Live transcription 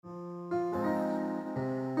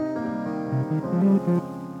You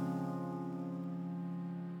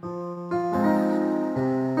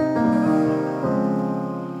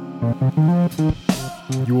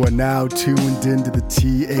are now tuned into the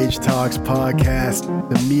TH Talks podcast,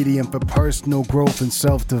 the medium for personal growth and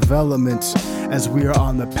self-development as we are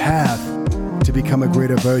on the path to become a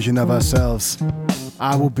greater version of ourselves.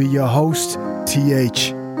 I will be your host,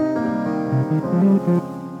 TH.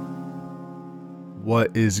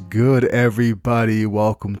 What is good, everybody?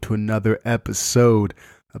 Welcome to another episode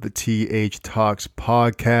of the TH Talks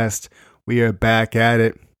podcast. We are back at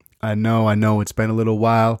it. I know it's been a little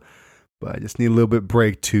while, but I just need a little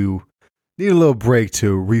break to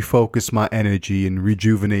refocus my energy and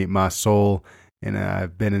rejuvenate my soul. And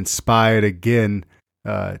I've been inspired again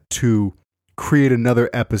to create another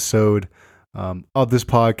episode of this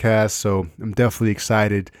podcast. So I'm definitely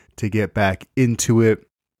excited to get back into it.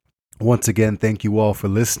 Once again, thank you all for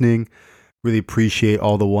listening. Really appreciate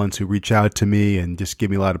all the ones who reach out to me and just give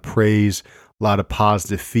me a lot of praise, a lot of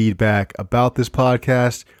positive feedback about this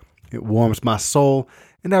podcast. It warms my soul,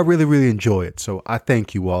 and I really, really enjoy it. So I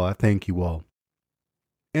thank you all.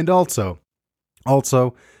 And also,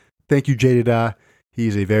 thank you, Jaded Eye.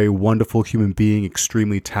 He's a very wonderful human being,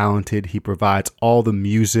 extremely talented. He provides all the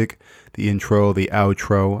music, the intro, the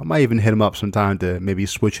outro. I might even hit him up sometime to maybe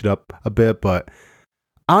switch it up a bit, but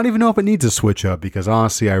I don't even know if it needs a switch up because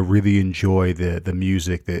honestly, I really enjoy the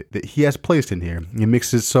music that he has placed in here. He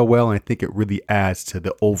mixes it so well, and I think it really adds to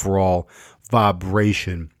the overall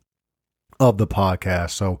vibration of the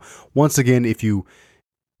podcast. So once again, if you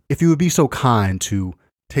would be so kind to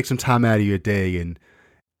take some time out of your day and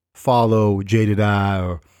follow Jaded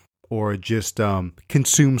Eye or just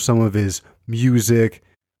consume some of his music,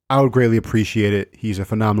 I would greatly appreciate it. He's a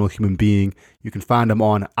phenomenal human being. You can find him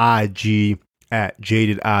on IG at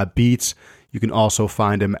Jaded Eye Beats. You can also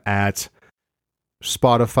find him at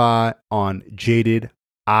Spotify on Jaded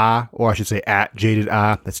Eye, or I should say at Jaded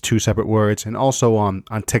Eye. That's two separate words. And also on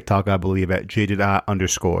TikTok, I believe, at Jaded Eye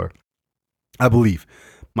 _. I believe.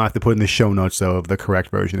 Might have to put in the show notes, though, of the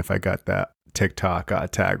correct version if I got that TikTok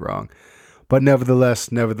tag wrong. But nevertheless,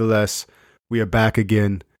 we are back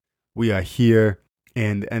again. We are here.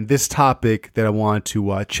 And this topic that I want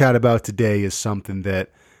to chat about today is something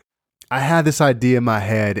that I had this idea in my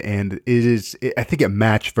head, and I think it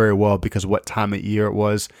matched very well because of what time of year it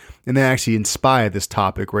was. And that actually inspired this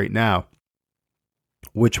topic right now,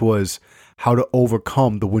 which was how to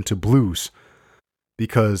overcome the winter blues.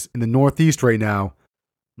 Because in the Northeast right now,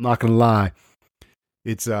 I'm not going to lie,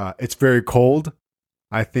 it's very cold.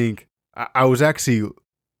 I think I was actually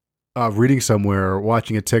reading somewhere or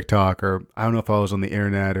watching a TikTok, or I don't know if I was on the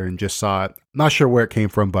internet or just saw it. I'm not sure where it came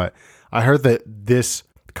from, but I heard that this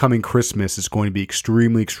coming Christmas is going to be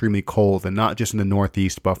extremely, extremely cold, and not just in the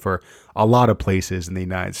Northeast, but for a lot of places in the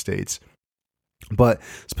United States. But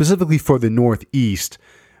specifically for the Northeast,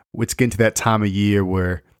 it's getting to that time of year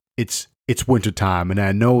where it's winter time, and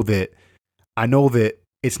I know that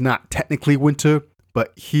it's not technically winter,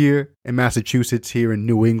 but here in Massachusetts, here in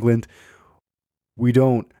New England, we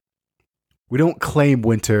don't claim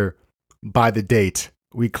winter by the date.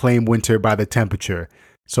 We claim winter by the temperature.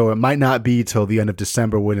 So it might not be till the end of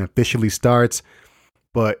December when it officially starts,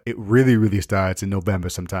 but it really, really starts in November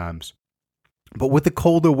sometimes. But with the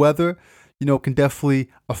colder weather, it can definitely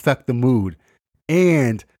affect the mood.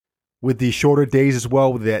 And with the shorter days as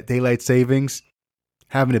well, with that daylight savings,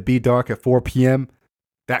 having it be dark at 4 p.m.,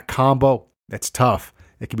 that combo, that's tough.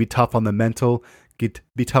 It can be tough on the mental, it can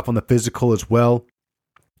be tough on the physical as well.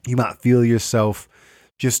 You might feel yourself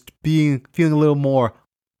just feeling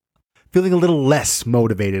a little less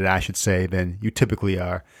motivated, I should say, than you typically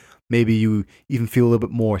are. Maybe you even feel a little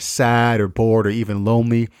bit more sad or bored or even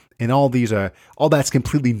lonely. And all that's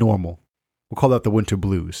completely normal. We'll call that the winter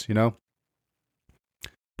blues,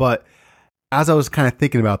 But as I was kind of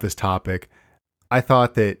thinking about this topic, I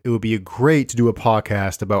thought that it would be great to do a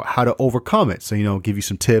podcast about how to overcome it. So, give you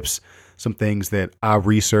some tips, some things that I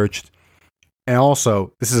researched. And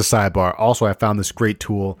also, this is a sidebar. Also, I found this great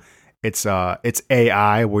tool. It's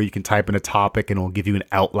AI where you can type in a topic and it'll give you an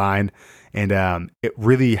outline. And it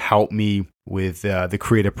really helped me with the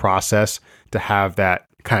creative process to have that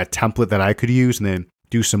kind of template that I could use and then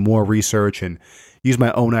do some more research and use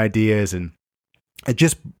my own ideas. And it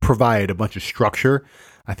just provided a bunch of structure.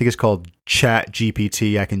 I think it's called Chat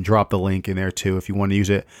GPT. I can drop the link in there too if you want to use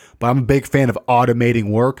it. But I'm a big fan of automating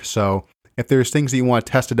work. So if there's things that you want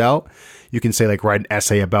to test it out, you can say like write an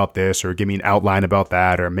essay about this or give me an outline about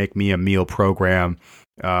that or make me a meal program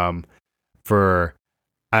for,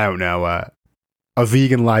 I don't know, a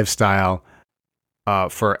vegan lifestyle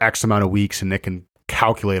for X amount of weeks, and it can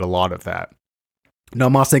calculate a lot of that. Now,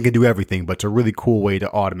 I'm not saying it can do everything, but it's a really cool way to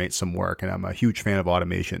automate some work, and I'm a huge fan of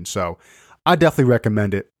automation. So I definitely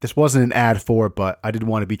recommend it. This wasn't an ad for it, but I did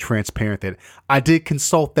want to be transparent that I did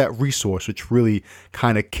consult that resource, which really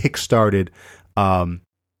kind of kickstarted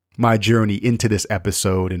my journey into this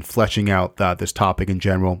episode and fleshing out this topic in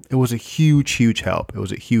general. It was a huge, huge help. It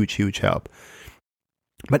was a huge, huge help.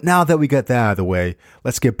 But now that we got that out of the way,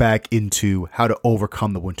 let's get back into how to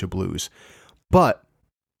overcome the winter blues. But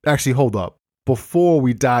actually, hold up. Before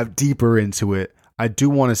we dive deeper into it, I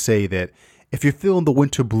do want to say that if you're feeling the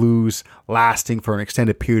winter blues lasting for an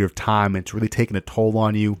extended period of time and it's really taking a toll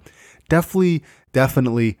on you,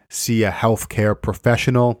 definitely see a healthcare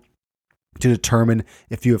professional to determine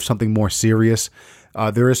if you have something more serious.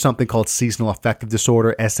 There is something called seasonal affective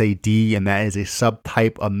disorder, SAD, and that is a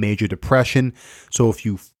subtype of major depression. So if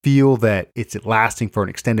you feel that it's lasting for an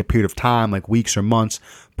extended period of time, like weeks or months,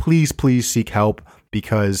 please seek help,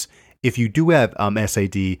 because if you do have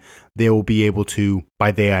SAD, they will be able to,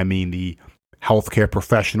 by they I mean the healthcare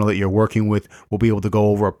professional that you're working with, will be able to go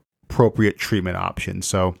over appropriate treatment options.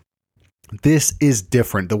 So this is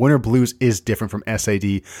different. The winter blues is different from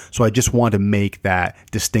SAD. So I just want to make that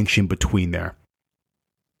distinction between there.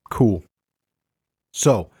 Cool.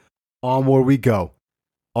 So onward we go.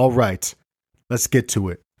 All right, let's get to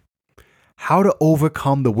it. How to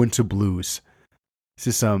overcome the winter blues. This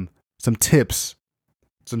is some tips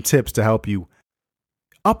to help you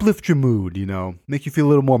uplift your mood, make you feel a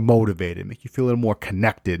little more motivated, make you feel a little more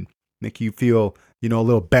connected, make you feel, a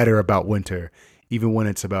little better about winter, even when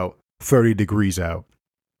it's about 30 degrees out.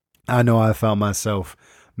 I know I found myself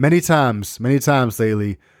many times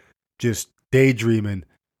lately just daydreaming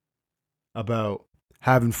about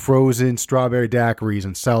having frozen strawberry daiquiris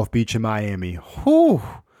in South Beach in Miami. Whew,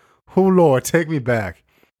 Lord, take me back.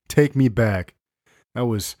 That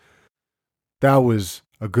was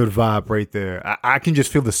a good vibe right there. I can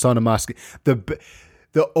just feel the sun on my skin.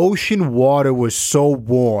 The ocean water was so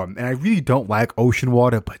warm, and I really don't like ocean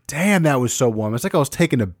water, but damn, that was so warm. It's like I was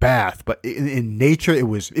taking a bath, but in nature, it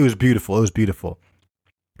was beautiful. It was beautiful.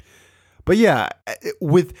 But yeah,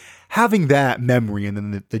 with having that memory and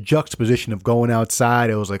then the juxtaposition of going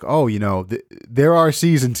outside, it was like, oh, there are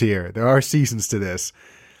seasons here. There are seasons to this.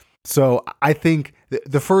 So I think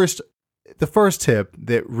the first tip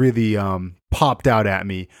that really popped out at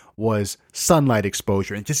me was sunlight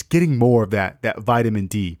exposure and just getting more of that vitamin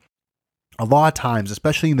D. A lot of times,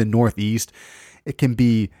 especially in the Northeast, it can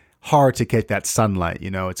be hard to get that sunlight.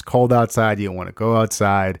 It's cold outside. You don't want to go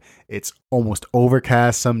outside. It's almost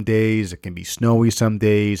overcast some days. It can be snowy some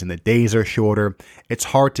days, and the days are shorter. It's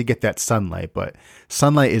hard to get that sunlight, but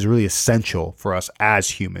sunlight is really essential for us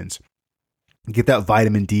as humans. Get that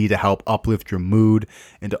vitamin D to help uplift your mood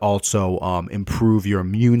and to also improve your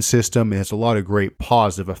immune system. It has a lot of great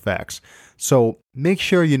positive effects. So make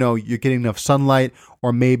sure you're getting enough sunlight,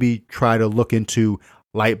 or maybe try to look into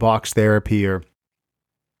light box therapy or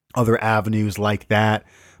other avenues like that.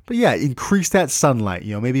 But yeah, increase that sunlight.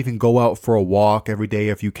 Maybe even go out for a walk every day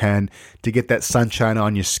if you can to get that sunshine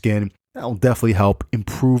on your skin. That will definitely help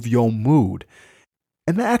improve your mood.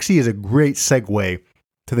 And that actually is a great segue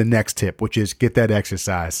to the next tip, which is get that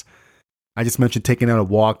exercise. I just mentioned taking out a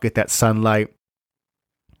walk, get that sunlight.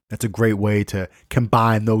 That's a great way to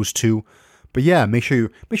combine those two. But yeah, make sure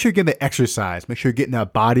you're getting the exercise. Make sure you're getting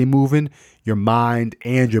that body moving. Your mind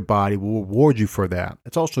and your body will reward you for that.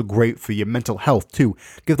 It's also great for your mental health too.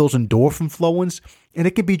 Get those endorphin flowings, and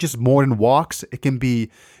it can be just morning walks. It can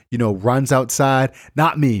be, runs outside.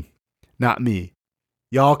 Not me.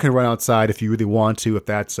 Y'all can run outside if you really want to, if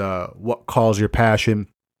that's what calls your passion.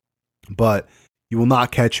 But you will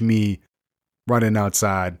not catch me running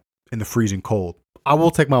outside in the freezing cold. I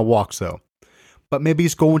will take my walks though. But maybe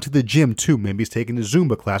it's going to the gym too. Maybe it's taking a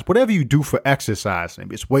Zumba class. Whatever you do for exercise.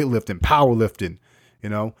 Maybe it's weightlifting, powerlifting.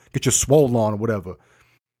 Get your swole on or whatever.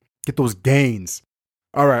 Get those gains.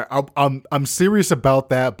 All right, I'm serious about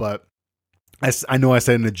that, but I know I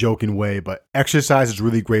said it in a joking way, but exercise is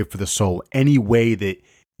really great for the soul. Any way that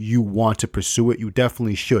you want to pursue it, you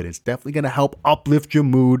definitely should. It's definitely going to help uplift your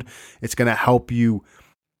mood. It's going to help you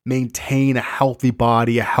maintain a healthy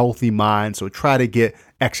body, a healthy mind. So try to get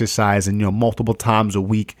exercise and multiple times a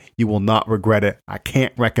week. You will not regret it. I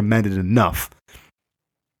can't recommend it enough.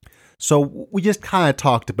 So we just kind of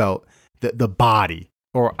talked about the body,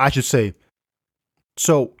 or I should say,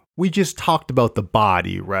 so we just talked about the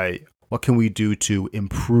body, right? What can we do to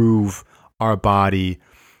improve our body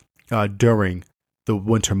during the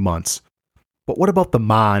winter months? But what about the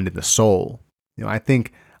mind and the soul? I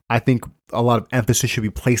think a lot of emphasis should be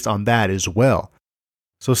placed on that as well.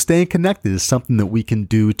 So staying connected is something that we can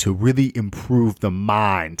do to really improve the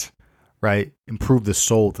mind, right? Improve the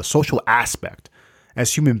soul, the social aspect.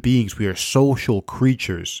 As human beings, we are social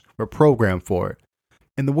creatures. We're programmed for it.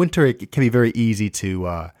 In the winter, it can be very easy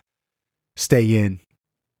to stay in,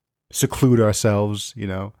 seclude ourselves,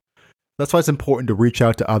 That's why it's important to reach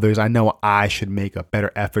out to others. I know I should make a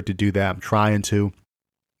better effort to do that. I'm trying to.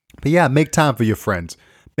 But yeah, make time for your friends.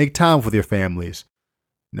 Make time with your families.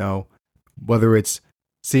 Whether it's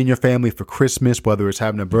seeing your family for Christmas, whether it's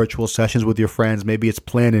having a virtual sessions with your friends, maybe it's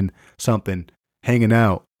planning something, hanging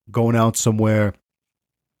out, going out somewhere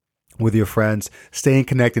with your friends, staying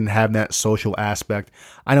connected and having that social aspect.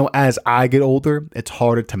 I know as I get older, it's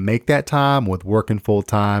harder to make that time with working full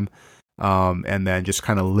time and then just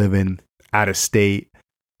kind of living out of state.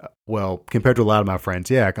 Well, compared to a lot of my friends,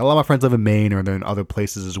 a lot of my friends live in Maine or they're in other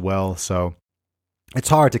places as well. So it's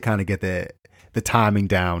hard to kind of get the timing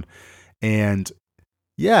down. And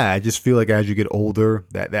I just feel like as you get older,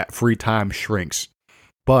 that free time shrinks.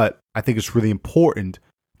 But I think it's really important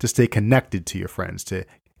to stay connected to your friends,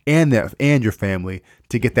 and your family,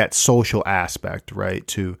 to get that social aspect, right?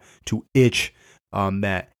 To itch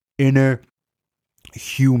that inner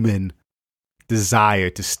human desire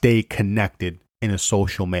to stay connected in a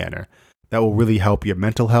social manner. That will really help your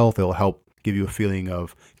mental health. It'll help give you a feeling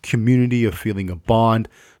of community, a feeling of bond.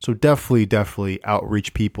 So definitely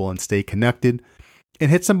outreach people and stay connected. And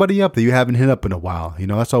hit somebody up that you haven't hit up in a while.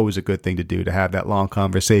 That's always a good thing to do, to have that long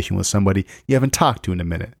conversation with somebody you haven't talked to in a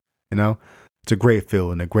minute. It's a great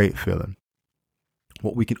feeling.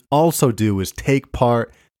 What we can also do is take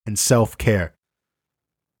part in self-care.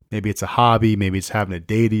 Maybe it's a hobby. Maybe it's having a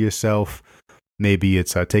day to yourself. Maybe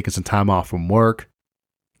it's taking some time off from work,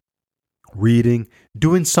 reading,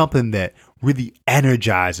 doing something that really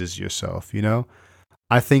energizes yourself.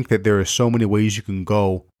 I think that there are so many ways you can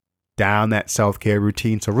go down that self-care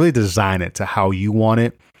routine. So really design it to how you want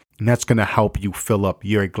it. And that's going to help you fill up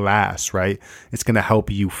your glass, right? It's going to help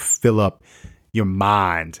you fill up your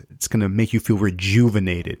mind. It's going to make you feel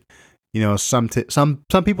rejuvenated. Some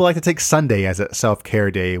people like to take Sunday as a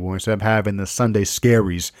self-care day, where instead of having the Sunday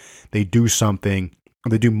scaries, they do something, or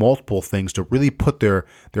they do multiple things to really put their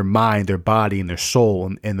mind, their body, and their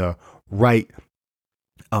soul in the right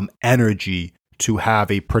energy to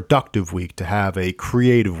have a productive week, to have a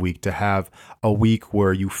creative week, to have a week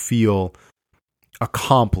where you feel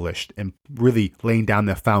accomplished and really laying down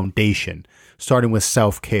the foundation, starting with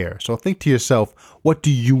self-care. So think to yourself, what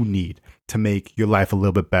do you need to make your life a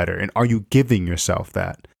little bit better? And are you giving yourself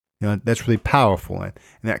that? That's really powerful. And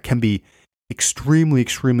that can be extremely,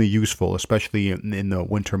 extremely useful, especially in the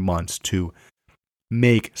winter months, to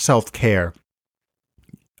make self-care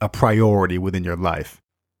a priority within your life.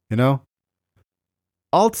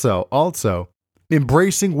 Also,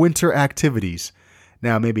 embracing winter activities.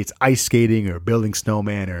 Now, maybe it's ice skating or building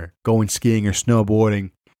snowman or going skiing or snowboarding.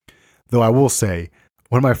 Though I will say,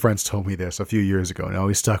 one of my friends told me this a few years ago, and it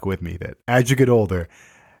always stuck with me, that as you get older,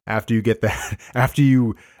 after you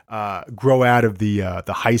grow out of the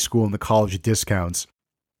high school and the college discounts,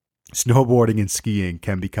 snowboarding and skiing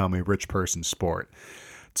can become a rich person's sport.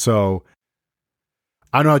 So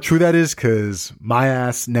I don't know how true that is, because my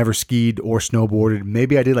ass never skied or snowboarded.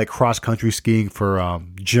 Maybe I did like cross-country skiing for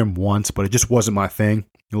gym once, but it just wasn't my thing.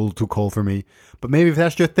 A little too cold for me. But maybe if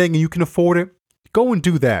that's your thing and you can afford it, go and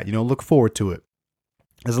do that. Look forward to it.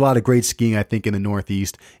 There's a lot of great skiing, I think, in the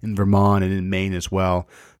Northeast, in Vermont and in Maine as well.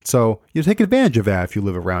 So take advantage of that if you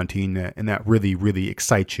live around here and that really, really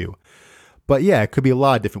excites you. But it could be a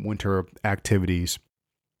lot of different winter activities.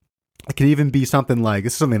 It could even be something like,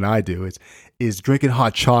 this is something that I do, is drinking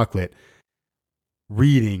hot chocolate,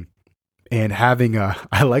 reading, and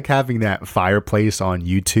I like having that fireplace on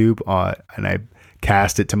YouTube, and I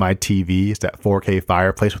cast it to my TV. It's that 4K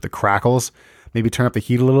fireplace with the crackles. Maybe turn up the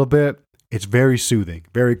heat a little bit. It's very soothing,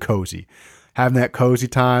 very cozy. Having that cozy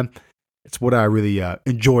time, it's what I really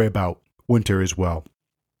enjoy about winter as well.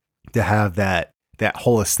 To have that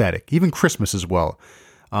whole aesthetic, even Christmas as well.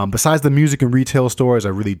 Besides the music and retail stores, I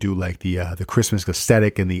really do like the Christmas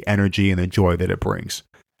aesthetic and the energy and the joy that it brings.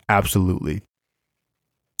 Absolutely.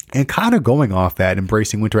 And kind of going off that,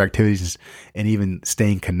 embracing winter activities and even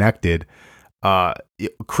staying connected.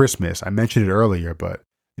 Christmas, I mentioned it earlier, but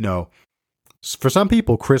for some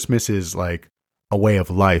people, Christmas is like a way of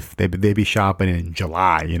life. They be shopping in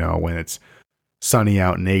July, when it's sunny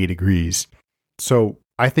out and 80 degrees. So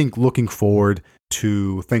I think looking forward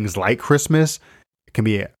to things like Christmas can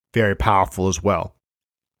be very powerful as well.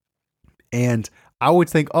 And I would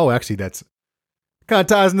think, actually, that's kind of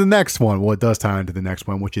ties into the next one. Well, it does tie into the next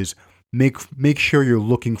one, which is make sure you're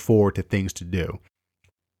looking forward to things to do.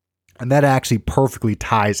 And that actually perfectly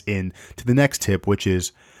ties in to the next tip, which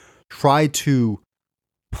is try to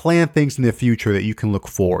plan things in the future that you can look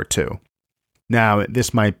forward to. Now,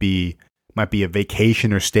 this might be a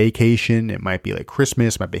vacation or staycation. It might be like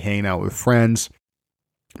Christmas, might be hanging out with friends.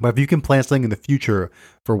 But if you can plan something in the future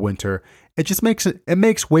for winter, it just makes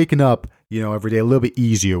waking up, every day a little bit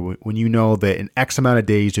easier when you know that in X amount of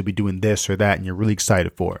days you'll be doing this or that and you're really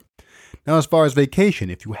excited for it. Now, as far as vacation,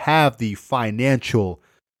 if you have the financial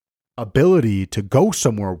ability to go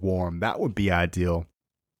somewhere warm, that would be ideal.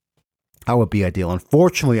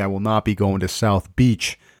 Unfortunately, I will not be going to South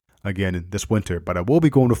Beach again this winter, but I will be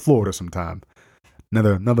going to Florida sometime.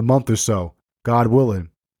 Another month or so, God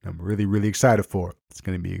willing. I'm really, really excited for it. It's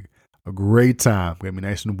going to be a great time. It's going to be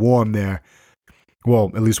nice and warm there.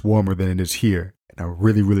 Well, at least warmer than it is here. And I'm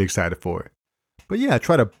really, really excited for it. But yeah,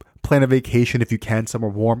 try to plan a vacation if you can,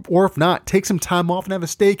 somewhere warm. Or if not, take some time off and have a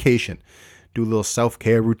staycation. Do a little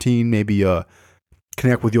self-care routine. Maybe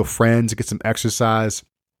connect with your friends, get some exercise.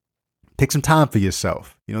 Take some time for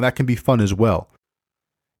yourself. That can be fun as well.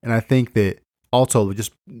 And I think that also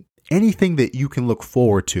just anything that you can look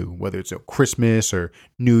forward to, whether it's Christmas or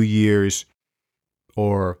New Year's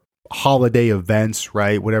or holiday events,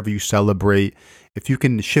 right? Whatever you celebrate, if you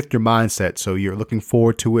can shift your mindset so you're looking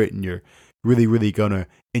forward to it and you're really, really going to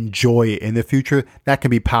enjoy it in the future, that can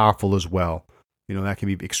be powerful as well. That can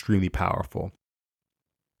be extremely powerful.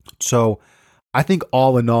 So I think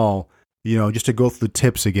all in all, just to go through the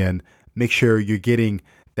tips again, make sure you're getting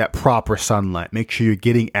that proper sunlight. Make sure you're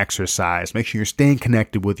getting exercise. Make sure you're staying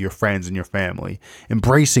connected with your friends and your family.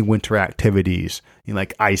 Embracing winter activities,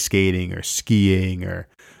 like ice skating or skiing or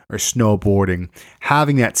snowboarding.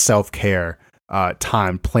 Having that self-care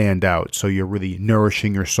time planned out so you're really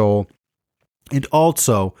nourishing your soul. And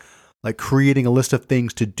also, like creating a list of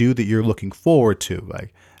things to do that you're looking forward to,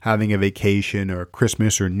 like having a vacation or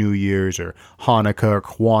Christmas or New Year's or Hanukkah or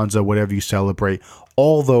Kwanzaa, whatever you celebrate.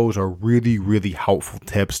 All those are really, really helpful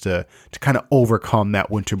tips to kind of overcome that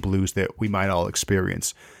winter blues that we might all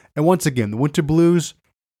experience. And once again, the winter blues,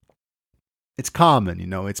 it's common,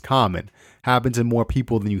 it's common. Happens in more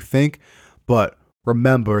people than you think. But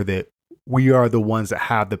remember that we are the ones that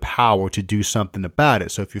have the power to do something about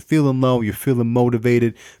it. So if you're feeling low, you're feeling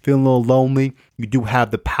motivated, feeling a little lonely, you do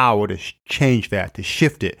have the power to change that, to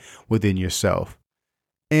shift it within yourself.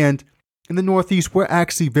 And in the Northeast, we're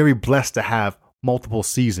actually very blessed to have multiple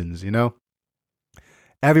seasons,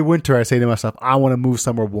 Every winter I say to myself, I want to move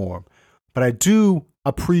somewhere warm. But I do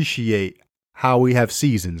appreciate how we have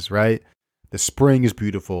seasons, right? The spring is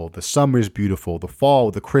beautiful. The summer is beautiful. The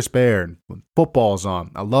fall, the crisp air, and when football's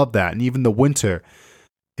on. I love that. And even the winter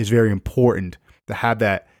is very important to have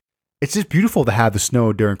that. It's just beautiful to have the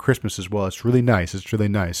snow during Christmas as well. It's really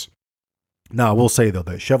nice. Now, I will say, though,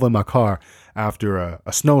 that shoveling my car after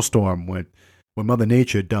a snowstorm when Mother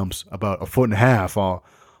Nature dumps about 1.5 feet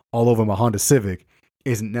all over my Honda Civic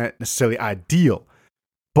isn't necessarily ideal.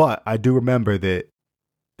 But I do remember that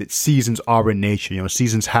seasons are in nature.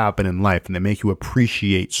 Seasons happen in life and they make you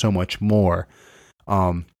appreciate so much more.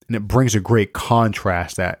 And it brings a great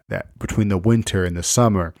contrast that between the winter and the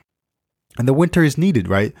summer. And the winter is needed,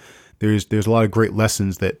 right? There's a lot of great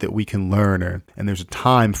lessons that we can learn and there's a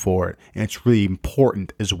time for it. And it's really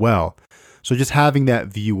important as well. So just having that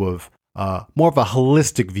view of more of a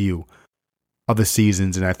holistic view of the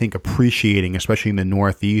seasons, and I think appreciating, especially in the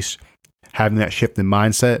Northeast, having that shift in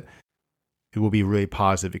mindset, it will be a really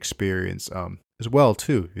positive experience as well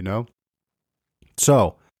too,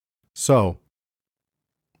 So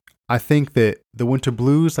I think that the winter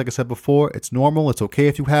blues, like I said before, it's normal. It's okay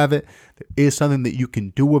if you have it. There is something that you can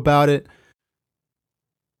do about it.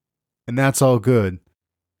 And that's all good.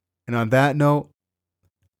 And on that note,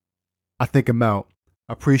 I think I'm out.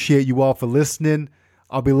 I appreciate you all for listening.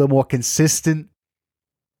 I'll be a little more consistent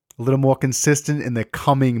in the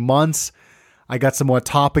coming months. I got some more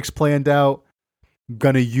topics planned out. I'm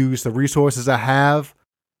going to use the resources I have.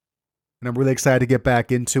 And I'm really excited to get back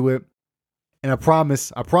into it. And I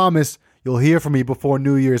promise you'll hear from me before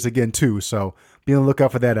New Year's again too. So be on the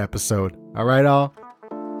lookout for that episode. All right, all?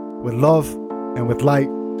 With love and with light,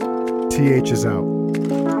 TH is out.